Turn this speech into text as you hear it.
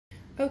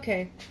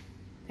Okay,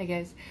 hey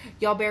guys,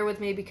 y'all bear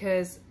with me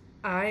because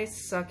I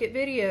suck at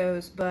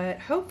videos, but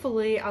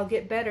hopefully I'll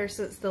get better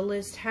since the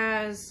list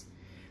has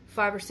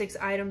 5 or 6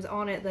 items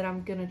on it that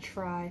I'm gonna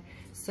try.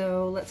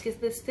 So let's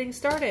get this thing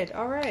started.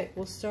 Alright,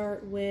 we'll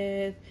start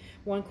with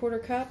 1/4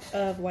 cup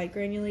of white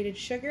granulated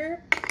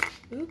sugar.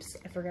 Oops,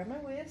 I forgot my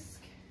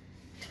whisk.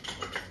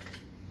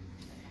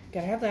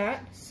 Gotta have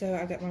that. So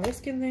I've got my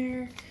whisk in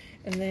there.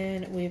 And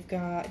then we've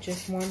got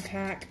just 1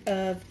 pack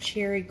of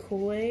cherry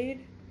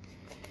Kool-Aid.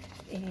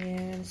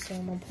 And so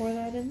I'm gonna pour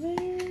that in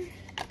there.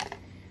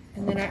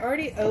 And then I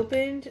already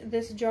opened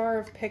this jar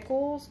of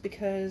pickles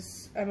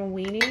because I'm a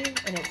weenie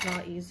and it's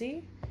not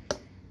easy.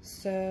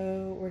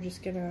 So we're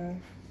just gonna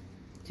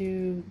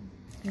do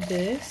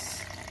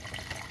this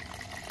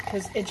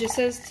because it just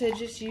says to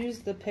just use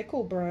the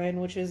pickle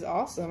brine, which is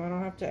awesome. I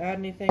don't have to add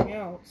anything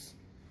else.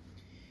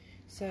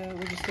 So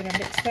we're just gonna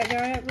mix that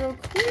guy up real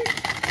quick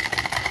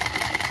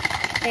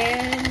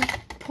and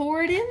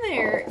pour it in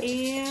there,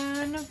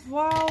 and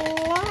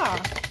voila,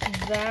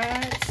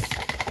 that's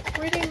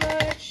pretty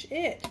much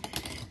it.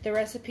 The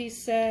recipe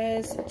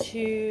says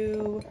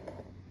to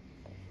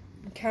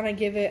kind of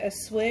give it a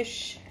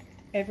swish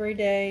every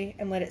day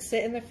and let it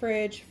sit in the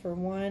fridge for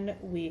 1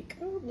 week.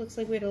 Oh, looks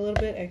like we had a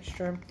little bit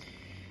extra.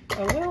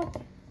 Oh well,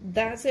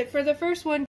 that's it for the first one.